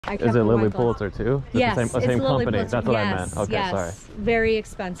I kept Is it the Lily white gloves. Pulitzer too? Yes, the it's same Lily company. Pulitzer. That's what yes, I meant. Okay, yes. sorry. Very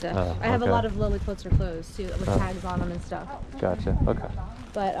expensive. I have a okay. lot of Lily Pulitzer clothes too, with tags on them and stuff. Gotcha. Okay.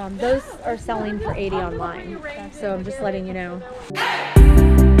 But those are selling for $80 online. So I'm just letting you know.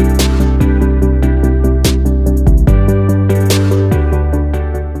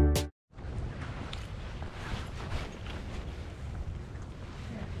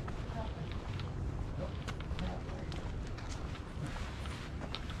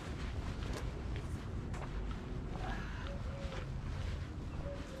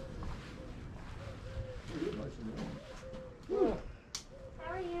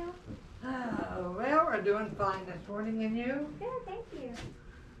 How are you? Oh, well, we're doing fine this morning, and you? Good, thank you.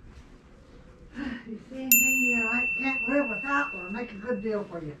 You see anything you can't live without, we'll make a good deal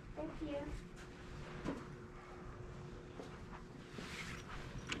for you. Thank you.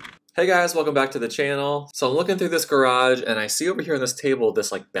 Hey guys, welcome back to the channel. So I'm looking through this garage and I see over here on this table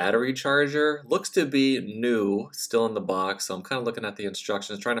this like battery charger. Looks to be new, still in the box. So I'm kind of looking at the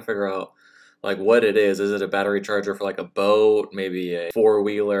instructions, trying to figure out like what it is. Is it a battery charger for like a boat, maybe a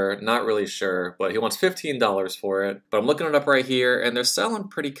four-wheeler? Not really sure, but he wants $15 for it. But I'm looking it up right here and they're selling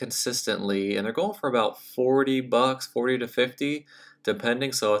pretty consistently and they're going for about 40 bucks, 40 to 50,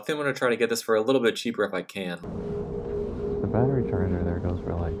 depending. So I think I'm gonna try to get this for a little bit cheaper if I can. The battery charger there goes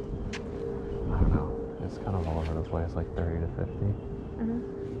for like, I don't know, it's kind of all over the place, like 30 to 50.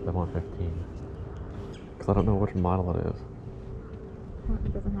 I want 15. Because I don't know which model it is.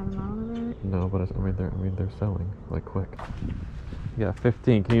 It doesn't have a model number? No, but I mean they're selling like quick. Yeah,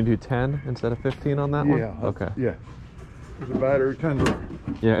 15. Can you do 10 instead of 15 on that one? Yeah. Okay. Yeah. There's a battery tender.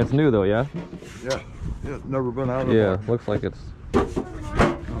 Yeah, it's new though, yeah? Yeah. It's never been out of the Yeah, box. looks like it's...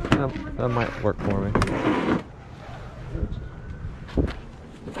 That might work for me.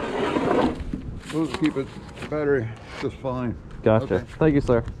 Those keep its battery just fine. Gotcha. Okay. Thank you,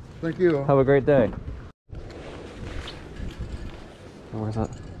 sir. Thank you. Have a great day. Where's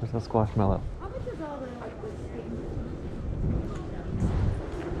that squashmallow? How much is all the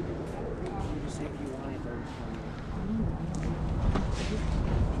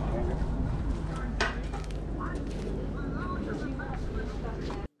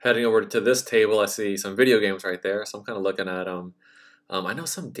Heading over to this table, I see some video games right there, so I'm kind of looking at them. I know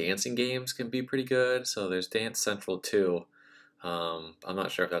some dancing games can be pretty good, so there's Dance Central too. I'm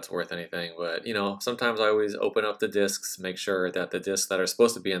not sure if that's worth anything, but you know, sometimes I always open up the discs, make sure that the discs that are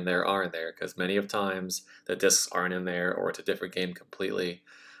supposed to be in there are in there, because many of times the discs aren't in there or it's a different game completely.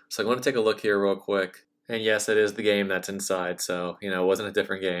 So I'm going to take a look here real quick. And yes, it is the game that's inside, so you know, it wasn't a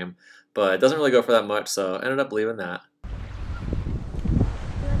different game, but it doesn't really go for that much, so I ended up leaving that.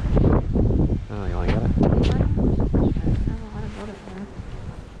 Oh, you want to get it?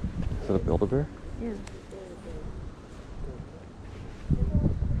 Is it a Build-A-Bear? Yeah.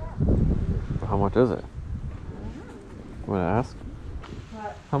 How much is it? Want to ask?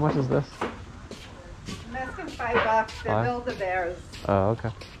 What? How much is this? I'm asking $5. They're $5? Build-A-Bears. Oh,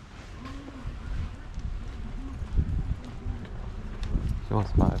 okay. She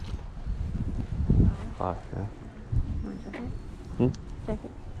wants 5. 5, yeah. Check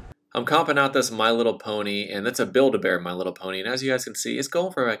it. I'm comping out this My Little Pony, and it's a Build-A-Bear My Little Pony, and as you guys can see, it's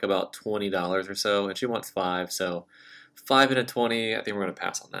going for like about $20 or so, and she wants 5, so 5 and a 20, I think we're going to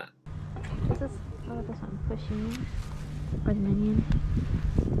pass on that. What's this? What is this one? Pushing? Or the Minion?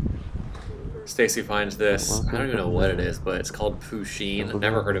 Stacy finds this, I don't even know what it is, but it's called Pusheen.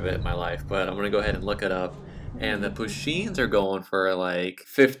 Never heard of it in my life, but I'm going to go ahead and look it up. And the Pusheens are going for like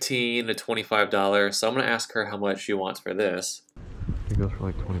 $15 to $25, so I'm going to ask her how much she wants for this. It goes for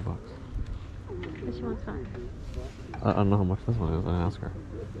like 20 bucks. But she wants 5. I don't know how much this one is. I ask her.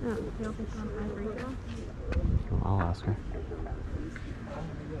 Oh, you don't think she wants 5 retail? I'll ask her.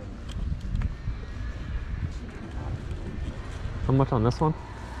 How much on this one?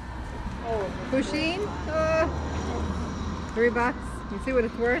 Oh, Pusheen? $3. You see what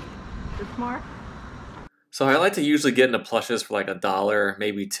it's worth? It's more. So I like to usually get into plushes for like $1,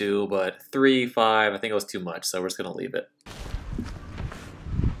 maybe 2, but 3, 5, I think it was too much, so we're just gonna leave it.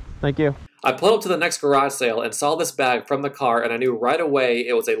 Thank you. I pulled up to the next garage sale and saw this bag from the car, and I knew right away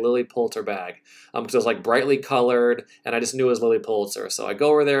it was a Lily Pulitzer bag because it was like brightly colored, and I just knew it was Lily Pulitzer. So I go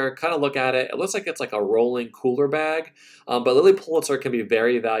over there, kind of look at it. It looks like it's like a rolling cooler bag, but Lily Pulitzer can be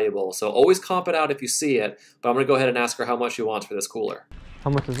very valuable. So always comp it out if you see it, but I'm going to go ahead and ask her how much she wants for this cooler.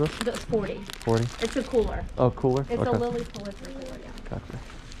 How much is this? It's 40. 40? It's a cooler. Oh, cooler? It's okay. a Lily Pulitzer cooler, yeah. Gotcha.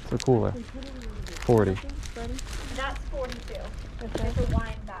 It's a cooler. 40. That's 42. Okay. It's a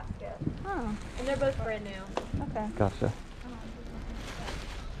wine basket. Oh, And they're both brand new. okay. Gotcha.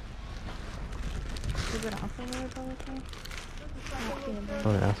 Is it also Lily Pulitzer? I'm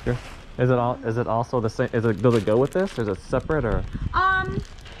gonna ask her. Is it also the same? Does it go with this? Or is it separate or?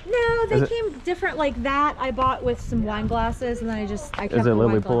 No, they came different like that. I bought with some wine glasses, and then I kept Is it the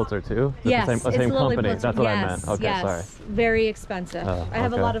Lily wine glasses. Pulitzer too? Yes, the it's same Lily company. Pulitzer. That's what I Yes, meant. Okay, yes. sorry. Very expensive. Oh, I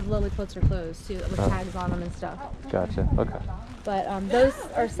have a okay. lot of Lily Pulitzer clothes too, with tags on them and stuff. Gotcha. Okay. But those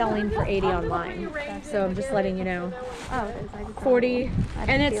are selling for 80 online. So I'm just letting you know. Oh, it is. I just 40, I and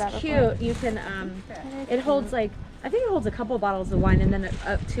didn't see it's that before. cute. You can it holds like, I think it holds a couple bottles of wine and then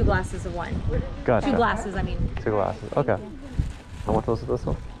 2 glasses of wine. Gotcha. 2 glasses, I mean. 2 glasses. Okay. How much was this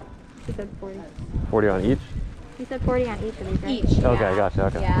one? He said 40. 40 on each? He said 40 on each of these, right? Each. Okay, Yeah. gotcha.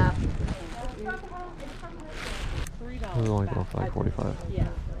 Okay. Yeah. This is only going for like 45. Yeah.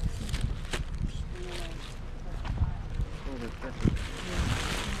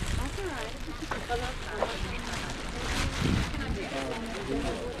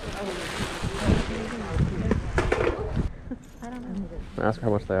 I don't know. Can I ask her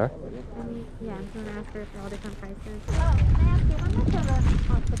how much they are? Yeah, I'm going to ask her for all different prices. Oh, can I ask you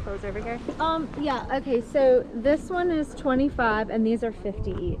how much of the clothes over here? Yeah, okay, so this one is 25 and these are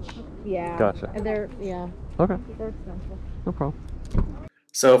 50 each. Yeah. Gotcha. And they're, yeah, Okay. they're expensive. No problem.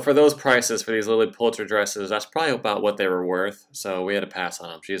 So for those prices for these Lily Pulitzer dresses, that's probably about what they were worth. So we had to pass on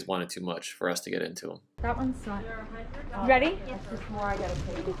them. She just wanted too much for us to get into them. That one's not. Ready?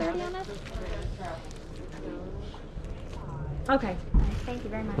 Okay. Thank you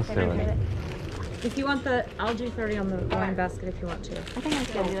very much. Let's I do it. appreciate it. If you want the, I'll do 30 on the wine basket if you want to. I think I'm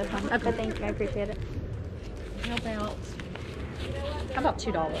just going to do this one. But thank you. I appreciate it. How about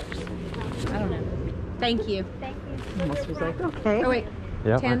 $2? I don't know. Thank you. Thank you. Almost was like, okay. Oh wait.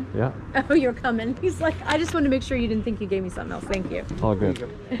 Yeah. 10? Yeah. Oh, you're coming. He's like, I just wanted to make sure you didn't think you gave me something else. Thank you. All good.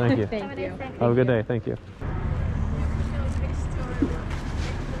 Thank you. Thank you. Have a good day. Thank you.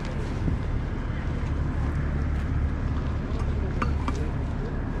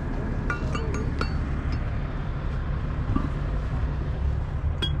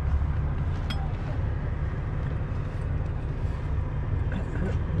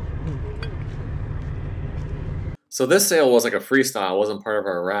 So this sale was like a freestyle, it wasn't part of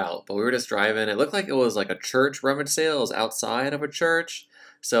our route, but we were just driving. It looked like it was like a church rummage sale. It was outside of a church.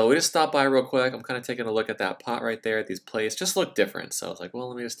 So we just stopped by real quick. I'm kind of taking a look at that pot right there at these plates. Just looked different. So I was like, well,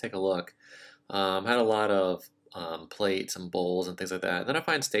 let me just take a look. Had a lot of plates and bowls and things like that. And then I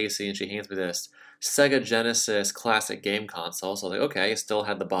find Stacy and she hands me this Sega Genesis classic game console. So I was like, okay, still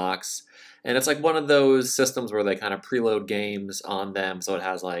had the box. And it's like one of those systems where they kind of preload games on them. So it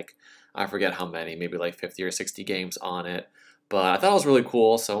has like, I forget how many, maybe like 50 or 60 games on it. But I thought it was really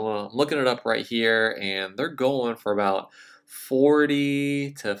cool. So I'm looking it up right here and they're going for about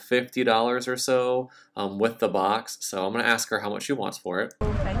 $40 to $50 or so with the box. So I'm going to ask her how much she wants for it.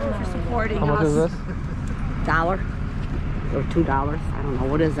 Thank you for supporting How much is this? $1 or $2. I don't know.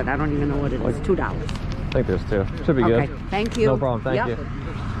 What is it? I don't even know what it is. $2. I think there's 2. Should be Okay. good. Thank you. No problem. Thank you.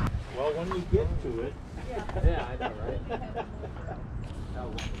 Well, when we get to it. Yeah, I know, right?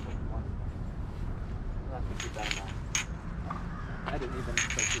 I didn't even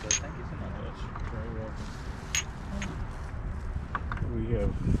expect you to. Thank you so much. We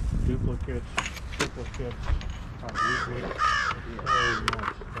have duplicates, triplicates, I've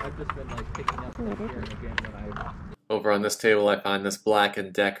just been like picking up here and again when I. Over on this table, I find this Black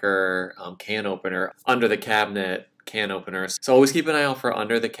 & Decker can opener under the cabinet can openers. So always keep an eye out for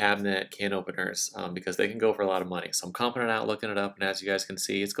under the cabinet can openers because they can go for a lot of money. So I'm comping it out, looking it up, and as you guys can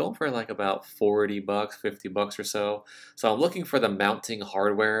see, it's going for like about $40, $50 or so. So I'm looking for the mounting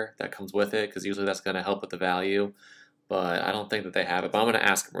hardware that comes with it because usually that's going to help with the value. But I don't think that they have it. But I'm going to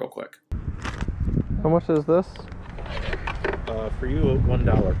ask them real quick. How much is this? for you,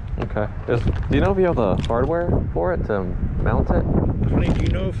 $1. Okay. Do you know if you have the hardware for it to mount it? Honey, do you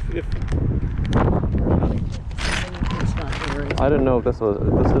know if It's not very. I didn't know if this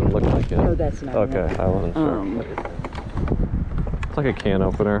didn't look like it. No, that's not. Okay, I wasn't sure. It's like a can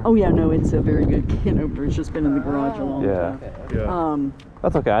opener. Oh yeah, no, it's a very good can opener. It's just been in the garage a long Yeah. time.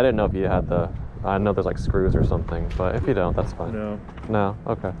 That's okay. I didn't know if you had the. I know there's like screws or something, but if you don't, that's fine. no? No.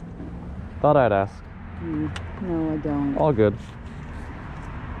 Okay. Thought I'd ask. No, I don't. All good.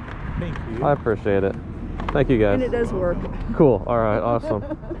 Thank you. I appreciate it. Thank you guys. And it does work. Cool. All right. Awesome.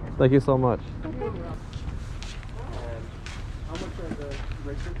 Thank you so much.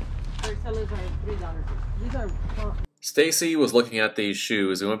 Stacy was looking at these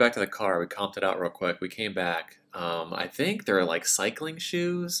shoes. We went back to the car. We comped it out real quick. We came back. I think they're like cycling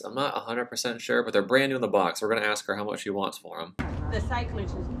shoes. I'm not 100% sure, but they're brand new in the box. We're going to ask her how much she wants for them. The cycling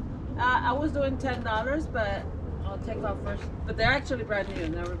shoes. I was doing $10, but I'll take off first. But they're actually brand new,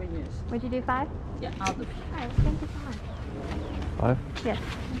 never been used. Would you do 5? Yeah, I'll do. All right, thank you so much. 5? Yes.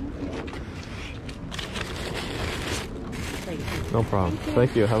 No problem.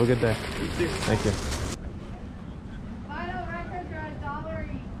 Thank you. Have a good day. Thank you. Vinyl records are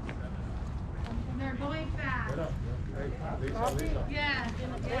 $1 each. And they're going fast. Yeah.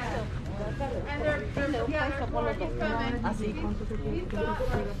 And they're for he's coming. He's got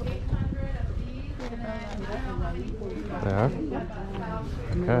like 800 of these and then They are?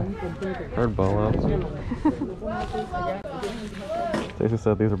 Okay. Heard bolos. Stacey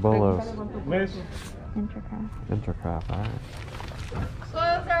said these are bolos. Intercraft, alright.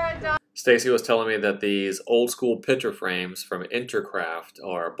 clothes are $1. Stacey was telling me that these old school picture frames from Intercraft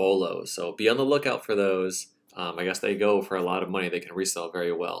are bolos, so be on the lookout for those. I guess they go for a lot of money. They can resell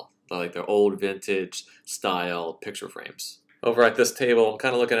very well. They're like they're old vintage style picture frames. Over at this table, I'm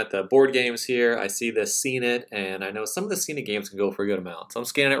kind of looking at the board games here. I see this Scene It, and I know some of the Scene It games can go for a good amount. So I'm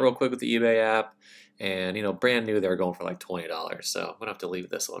scanning it real quick with the eBay app, and you know, brand new they're going for like $20. So I'm gonna have to leave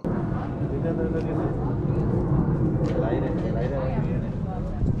this one.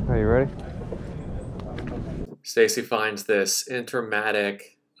 Are you ready? Stacey finds this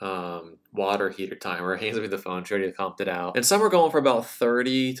Intermatic water heater timer, hands me the phone, she already comped it out. And some are going for about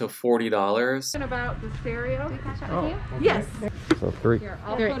 $30 to $40. And about the stereo? Can we catch up with you? Yes. So 3. Here,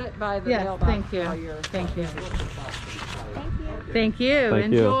 I'll put it by the Yes, mailbox. thank you. while you're- Thank you. Thank you. Thank you. Thank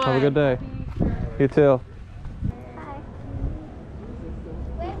Enjoy. you. Have a good day. You too. Bye.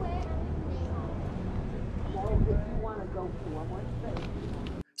 Wait.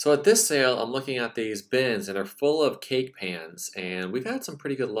 So at this sale, I'm looking at these bins and they're full of cake pans, and we've had some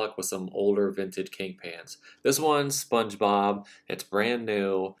pretty good luck with some older vintage cake pans. This one's SpongeBob, it's brand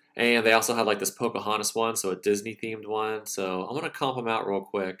new, and they also had like this Pocahontas one, so a Disney themed one, so I'm gonna comp them out real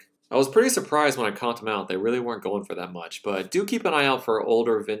quick. I was pretty surprised when I comped them out, they really weren't going for that much, but do keep an eye out for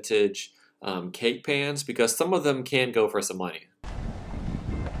older vintage cake pans because some of them can go for some money.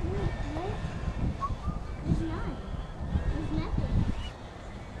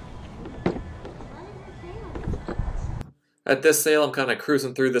 At this sale, I'm kind of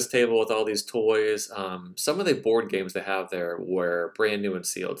cruising through this table with all these toys. Some of the board games they have there were brand new and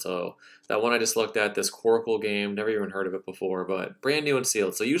sealed. So that one I just looked at, this Coracle game, never even heard of it before, but brand new and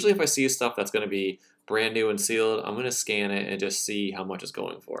sealed. So usually if I see stuff that's going to be brand new and sealed, I'm going to scan it and just see how much it's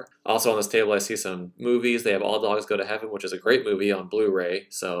going for. Also on this table, I see some movies. They have All Dogs Go to Heaven, which is a great movie on Blu-ray.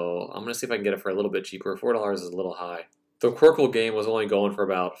 So I'm going to see if I can get it for a little bit cheaper. $4 is a little high. The Coracle game was only going for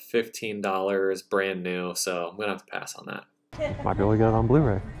about $15 brand new, so I'm going to have to pass on that. Might be able to get it on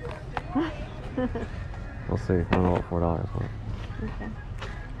Blu-ray. We'll see. I don't know what $4 was. Okay.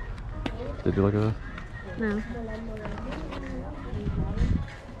 Did you look at this? No.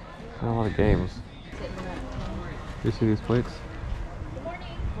 Not a lot of games. You see these plates?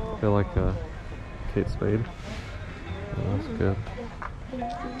 They're like Kate Spade. Oh, that's good.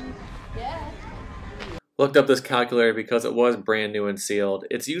 Looked up this calculator because it was brand new and sealed.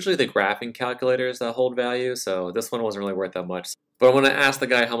 It's usually the graphing calculators that hold value, so this one wasn't really worth that much. But I'm going to ask the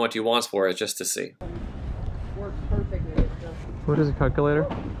guy how much he wants for it just to see. Works perfectly. What is a calculator?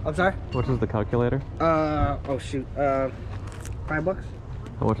 I'm sorry? What is the calculator? Oh shoot. $5?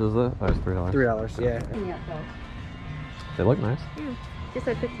 How much is it? Oh, it's $3. $3, yeah. They look nice. Yeah. Just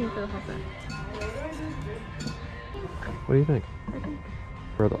like 15 for the whole set. What do you think?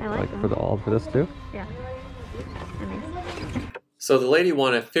 For the I like them. for this too? Yeah. Nice. So the lady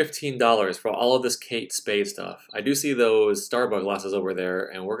wanted $15 for all of this Kate Spade stuff. I do see those Starbucks glasses over there,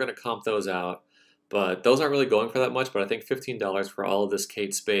 and we're going to comp those out. But those aren't really going for that much, but I think $15 for all of this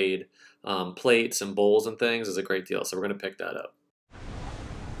Kate Spade plates and bowls and things is a great deal, so we're going to pick that up.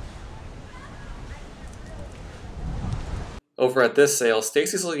 Over at this sale,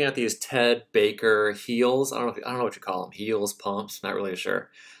 Stacey's looking at these Ted Baker heels. I don't know what you call them. Heels, pumps, not really sure.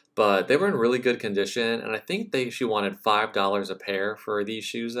 But they were in really good condition, and I think she wanted $5 a pair for these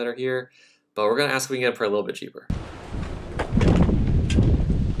shoes that are here. But we're going to ask if we can get them for a little bit cheaper.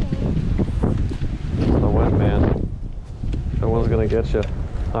 The wet man. No one's going to get you.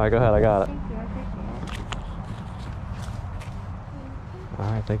 All right, go ahead. I got it. Thank you. I appreciate it.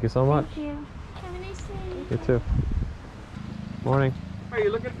 All right, thank you so much. Thank you. Have a nice day. You too. Morning. Are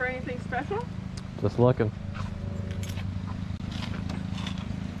you looking for anything special? Just looking.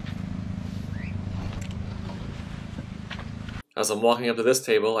 As I'm walking up to this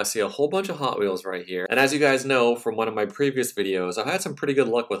table, I see a whole bunch of Hot Wheels right here. And as you guys know from one of my previous videos, I've had some pretty good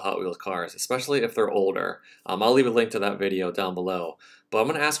luck with Hot Wheels cars, especially if they're older. I'll leave a link to that video down below. But I'm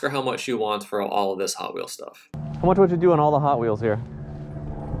going to ask her how much she wants for all of this Hot Wheels stuff. How much would you do on all the Hot Wheels here?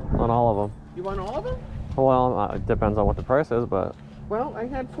 On all of them? You want all of them? Well, it depends on what the price is, but... Well, I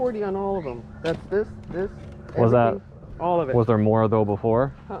had 40 on all of them. That's this. Was that everything. All of it. Was there more though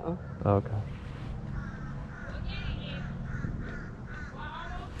before? Uh-uh. Okay.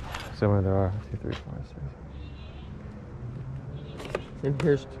 So many there are. 2, 3, 4, 6. And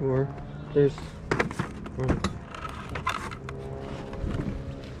here's 2 more. There's...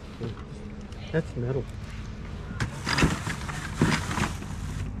 That's metal.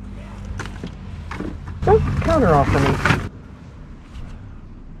 Don't counter offer me.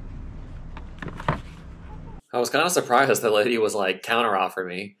 I was kind of surprised the lady was like counter offer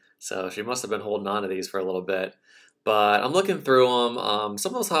me, so she must have been holding on to these for a little bit. But I'm looking through them.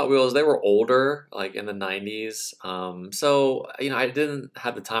 Some of those Hot Wheels, they were older, like in the 90s. So, you know, I didn't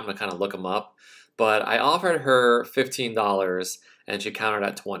have the time to kind of look them up. But I offered her $15 and she countered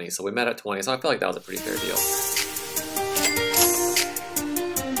at 20. So we met at 20. So I feel like that was a pretty fair deal.